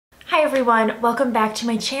Hi everyone, welcome back to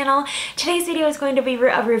my channel. Today's video is going to be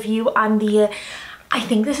a review on the, I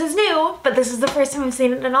think this is new, but this is the first time I've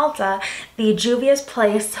seen it in Ulta, the Juvia's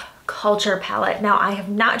Place Culture Palette. Now I have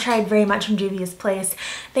not tried very much from Juvia's Place.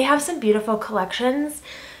 They have some beautiful collections,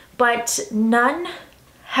 but none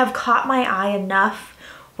have caught my eye enough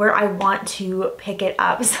where I want to pick it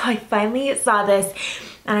up. So I finally saw this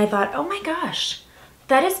and I thought, oh my gosh,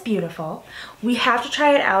 that is beautiful. We have to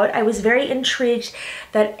try it out. I was very intrigued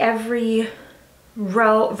that every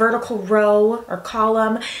vertical row or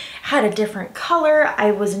column had a different color.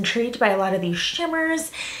 I was intrigued by a lot of these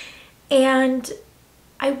shimmers and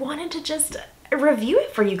I wanted to just review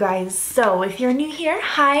it for you guys. So if you're new here,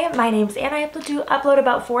 hi, my name's Anna. I upload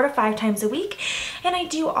about 4 to 5 times a week and I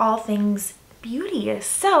do all things beauty.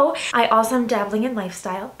 So I also am dabbling in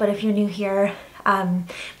lifestyle, but if you're new here,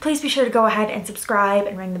 please be sure to go ahead and subscribe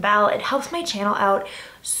and ring the bell. It helps my channel out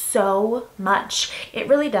so much. It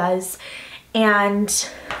really does. And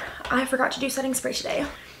I forgot to do setting spray today. I'm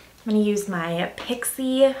going to use my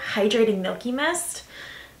Pixi Hydrating Milky Mist.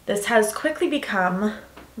 This has quickly become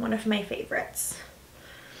one of my favorites.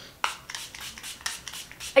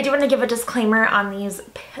 I do want to give a disclaimer on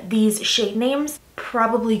these shade names. I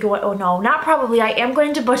am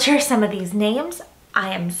going to butcher some of these names.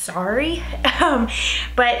 I am sorry,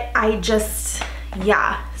 but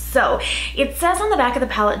yeah. So it says on the back of the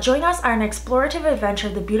palette, join us on an explorative adventure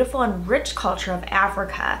of the beautiful and rich culture of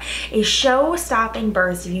Africa. A show-stopping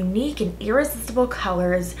burst of unique and irresistible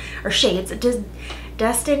colors or shades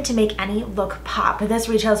destined to make any look pop. This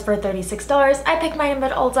retails for $36. I picked mine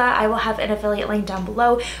at Ulta. I will have an affiliate link down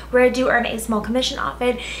below where I do earn a small commission off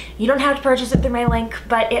it. You don't have to purchase it through my link,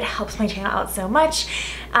 but it helps my channel out so much.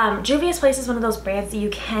 Juvia's Place is one of those brands that you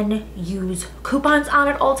can use coupons on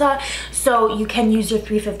at Ulta. So you can use your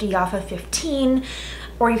 $3.50 off of 15,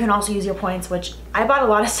 or you can also use your points, which I bought a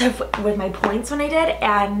lot of stuff with my points when I did,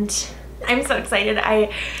 and I'm so excited.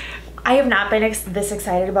 I have not been this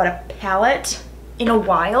excited about a palette in a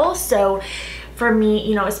while. So for me,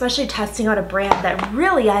 you know, especially testing out a brand that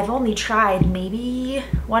really I've only tried maybe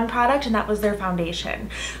one product, and that was their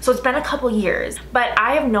foundation. So it's been a couple years, but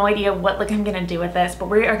I have no idea what look I'm gonna do with this, but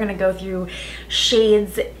we are gonna go through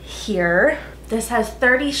shades here. This has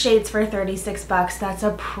 30 shades for 36 bucks. That's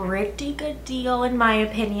a pretty good deal in my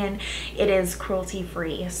opinion. It is cruelty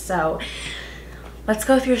free. So let's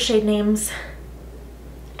go through shade names,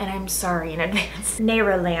 and I'm sorry in advance.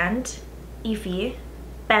 Nairoland, Ify,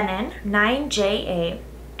 Benin, 9JA,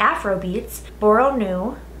 Afrobeats,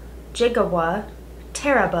 Boronu, Jigawa,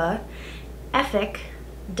 Taraba, Efik,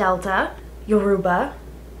 Delta, Yoruba,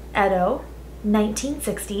 Edo,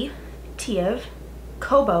 1960, Tiv,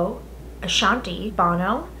 Kobo, Ashanti,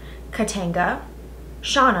 Bono, Katanga,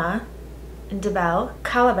 Shauna, Ndebel,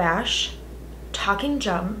 Calabash, Talking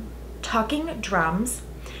Drums,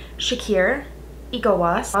 Shakir,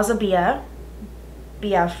 Egowas, Wazobia,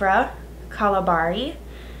 Biafra, Kalabari,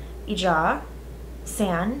 Ija,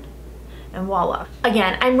 San, and Walla.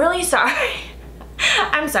 Again, I'm really sorry.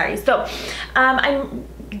 I'm sorry. So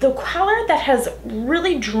the color that has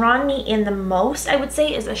really drawn me in the most, I would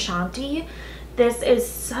say, is Ashanti. This is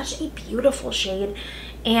such a beautiful shade,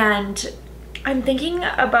 and I'm thinking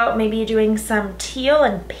about maybe doing some teal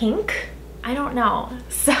and pink. I don't know.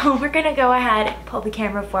 So we're gonna go ahead, pull the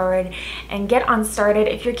camera forward, and get on started.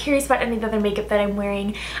 If you're curious about any of the other makeup that I'm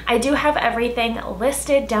wearing, I do have everything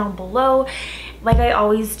listed down below, like I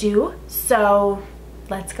always do. So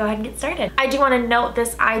let's go ahead and get started. I do want to note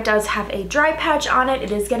this eye does have a dry patch on it. It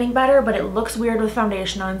is getting better, but it looks weird with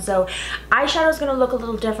foundation on. So eyeshadow is gonna look a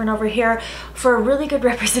little different over here for a really good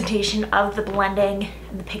representation of the blending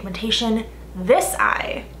and the pigmentation. This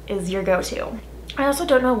eye is your go-to. I also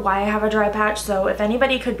don't know why I have a dry patch, so if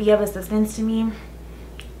anybody could be of assistance to me,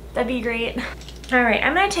 that'd be great. All right,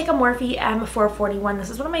 I'm gonna take a Morphe M441. This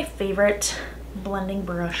is one of my favorite blending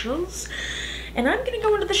brushes. And I'm gonna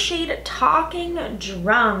go into the shade Talking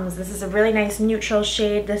Drums. This is a really nice neutral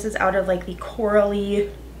shade. This is out of like the corally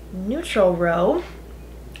neutral row,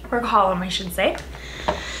 or column I should say.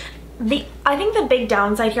 I think the big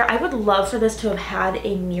downside here, I would love for this to have had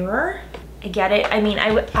a mirror. I get it. I mean,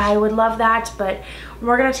 I would love that, but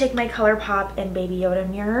we're gonna take my Colourpop and Baby Yoda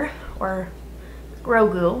mirror, or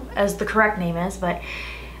Grogu as the correct name is, but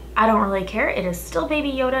I don't really care. It is still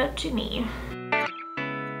Baby Yoda to me.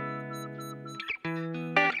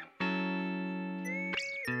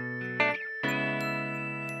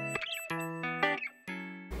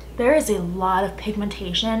 There is a lot of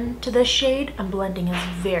pigmentation to this shade, and blending is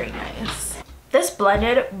very nice. This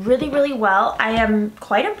blended really, really well. I am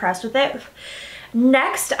quite impressed with it.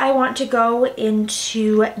 Next, I want to go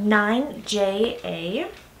into 9JA.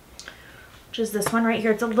 which is this one right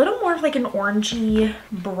here. It's a little more of like an orangey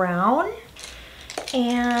brown.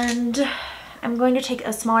 And I'm going to take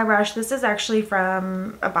a smaller brush. This is actually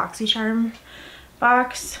from a BoxyCharm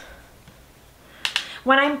box.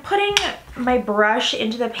 When I'm putting my brush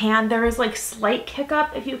into the pan, there is like slight kick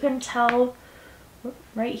up, if you can tell.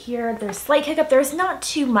 Right here, there's slight kick up. There's not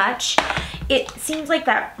too much. It seems like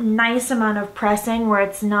that nice amount of pressing where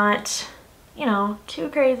it's not, you know, too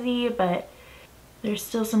crazy, but there's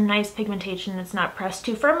still some nice pigmentation. It's not pressed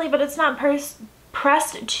too firmly, but it's not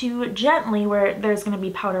pressed too gently where there's going to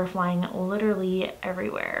be powder flying literally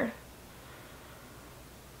everywhere.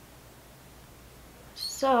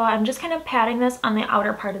 So I'm just kind of patting this on the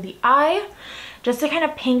outer part of the eye just to kind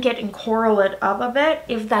of pink it and coral it up a bit,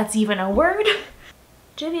 if that's even a word.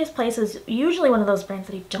 Juvia's Place is usually one of those brands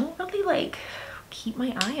that I don't really like keep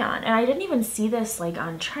my eye on, and I didn't even see this like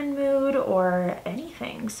on Trend Mood or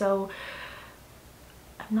anything, so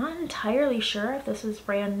I'm not entirely sure if this is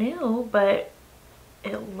brand new, but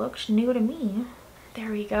it looked new to me.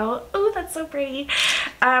 There we go. Oh, that's so pretty.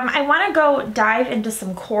 I want to go dive into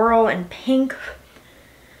some coral and pink.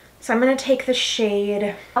 So I'm going to take the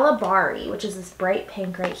shade Alabari, which is this bright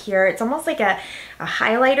pink right here. It's almost like a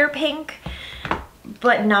highlighter pink,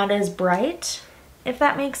 but not as bright, if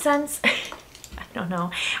that makes sense. I don't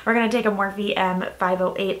know. We're going to take a Morphe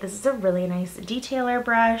M508. This is a really nice detailer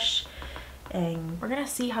brush, and we're going to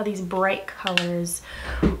see how these bright colors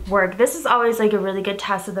work. This is always like a really good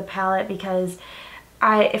test of the palette, because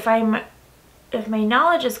if my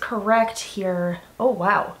knowledge is correct here, oh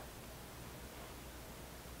wow.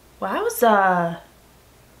 Wowza.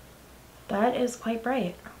 That is quite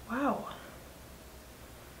bright. Wow.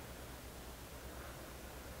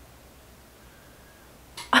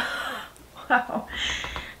 Wow.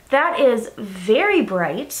 That is very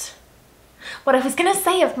bright. What I was gonna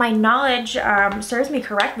say, if my knowledge serves me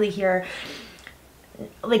correctly here,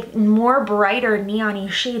 like more brighter neon-y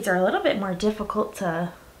shades are a little bit more difficult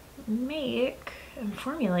to make and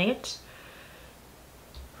formulate.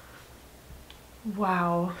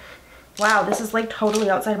 Wow. Wow, this is like totally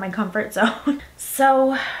outside of my comfort zone.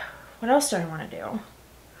 So what else do I want to do?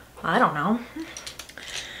 I don't know.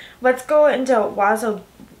 Let's go into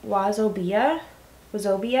Wazobia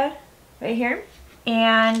right here.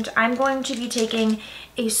 And I'm going to be taking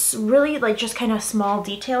a really like just kind of small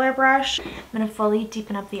detailer brush. I'm going to fully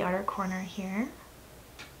deepen up the outer corner here.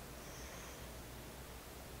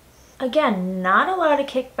 Again, not a lot of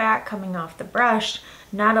kickback coming off the brush,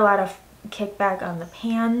 not a lot of kickback on the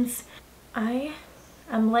pans. I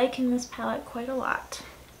am liking this palette quite a lot.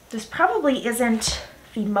 This probably isn't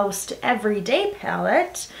the most everyday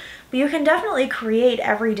palette, but you can definitely create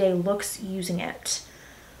everyday looks using it,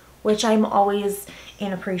 which I'm always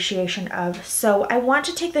in appreciation of. So I want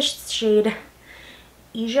to take the shade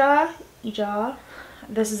Ija.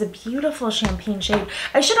 This is a beautiful champagne shade.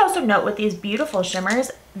 I should also note with these beautiful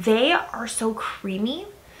shimmers, they are so creamy.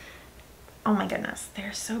 Oh my goodness,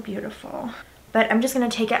 they're so beautiful. But I'm just gonna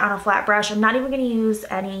take it on a flat brush. I'm not even gonna use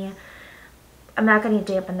any, I'm not gonna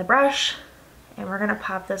dampen the brush, and we're gonna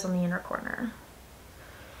pop this on the inner corner.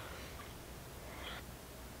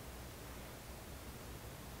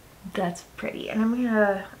 That's pretty. And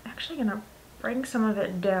I'm actually gonna bring some of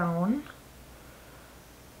it down.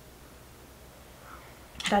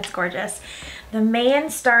 That's gorgeous. The main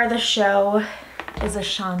star of the show is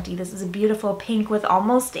Ashanti. This is a beautiful pink with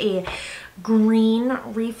almost a green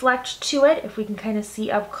reflect to it, if we can kind of see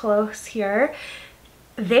up close here.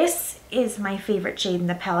 This is my favorite shade in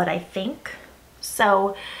the palette, I think.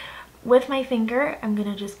 So with my finger, I'm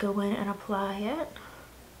gonna just go in and apply it.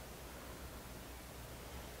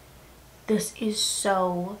 This is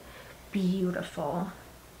so beautiful.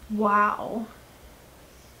 Wow.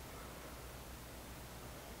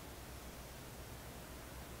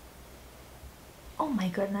 Oh my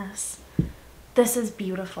goodness. This is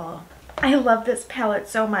beautiful. I love this palette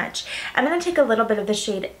so much. I'm going to take a little bit of the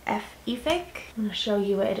shade Effic. I'm going to show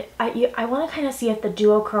you it. I want to kind of see if the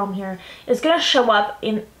duochrome here is going to show up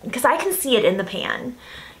in, because I can see it in the pan.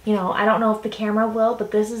 You know, I don't know if the camera will,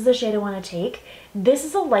 but this is the shade I want to take. This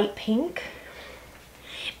is a light pink,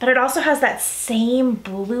 but it also has that same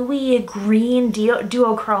bluey green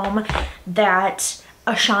duochrome that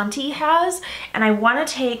Ashanti has. And I want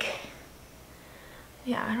to take,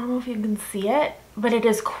 yeah, I don't know if you can see it, but it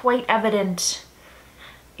is quite evident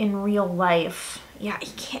in real life. Yeah,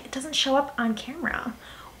 it doesn't show up on camera.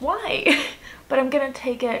 Why? But I'm gonna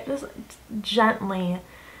take it just gently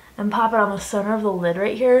and pop it on the center of the lid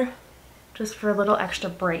right here, just for a little extra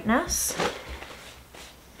brightness.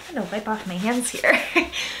 I'm gonna wipe off my hands here.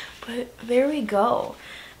 But there we go.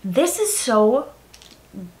 This is so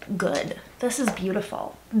good. This is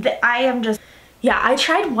beautiful. I am just, yeah, I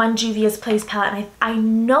tried one Juvia's Place palette and I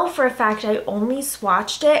know for a fact I only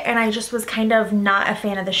swatched it and I just was kind of not a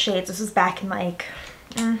fan of the shades. This was back in like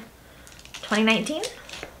 2019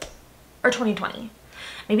 or 2020,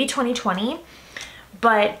 maybe 2020,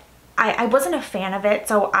 but I wasn't a fan of it,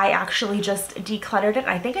 so I actually just decluttered it.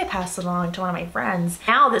 I think I passed it along to one of my friends.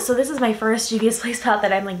 Now, so this is my first Juvia's Place palette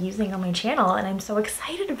that I'm like using on my channel, and I'm so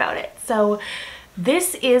excited about it. So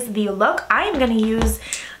this is the look. I'm gonna use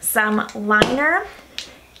some liner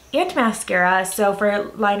and mascara. So for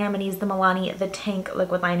liner, I'm gonna use the Milani The Tank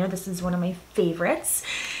Liquid Liner. This is one of my favorites.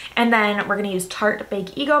 And then we're gonna use Tarte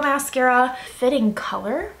Big Ego Mascara, fitting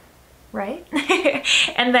color, right?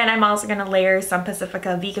 And then I'm also gonna layer some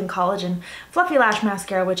Pacifica Vegan Collagen Fluffy Lash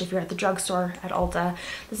Mascara, which if you're at the drugstore at Ulta,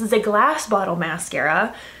 this is a glass bottle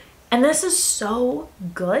mascara. And this is so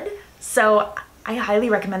good. So I highly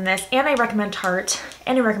recommend this, and I recommend Tarte,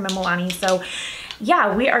 and I recommend Milani. So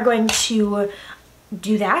yeah, we are going to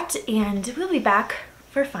do that, and we'll be back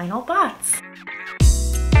for final thoughts.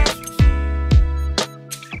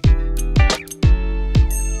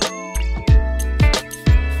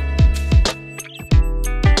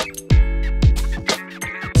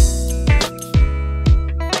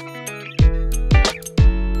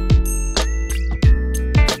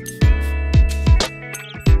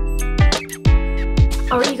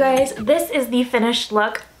 Alright you guys, this is the finished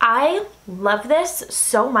look. I love this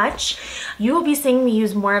so much. You will be seeing me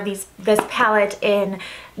use more of this palette in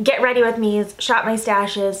Get Ready With Me's, Shop My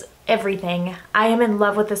Stashes, everything. I am in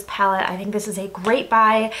love with this palette. I think this is a great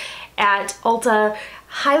buy at Ulta.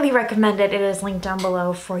 Highly recommend it. It is linked down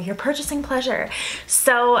below for your purchasing pleasure.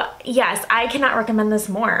 So yes, I cannot recommend this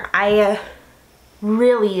more. I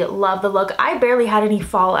really love the look. I barely had any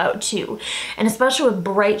fallout too, and especially with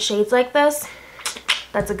bright shades like this,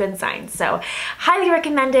 that's a good sign. So highly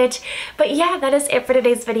recommend it. But yeah, that is it for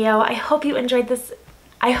today's video. I hope you enjoyed this.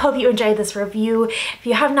 I hope you enjoyed this review. If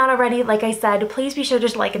you have not already, like I said, please be sure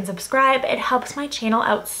to like and subscribe. It helps my channel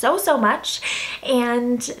out so much.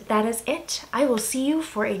 And that is it. I will see you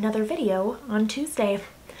for another video on Tuesday.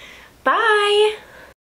 Bye!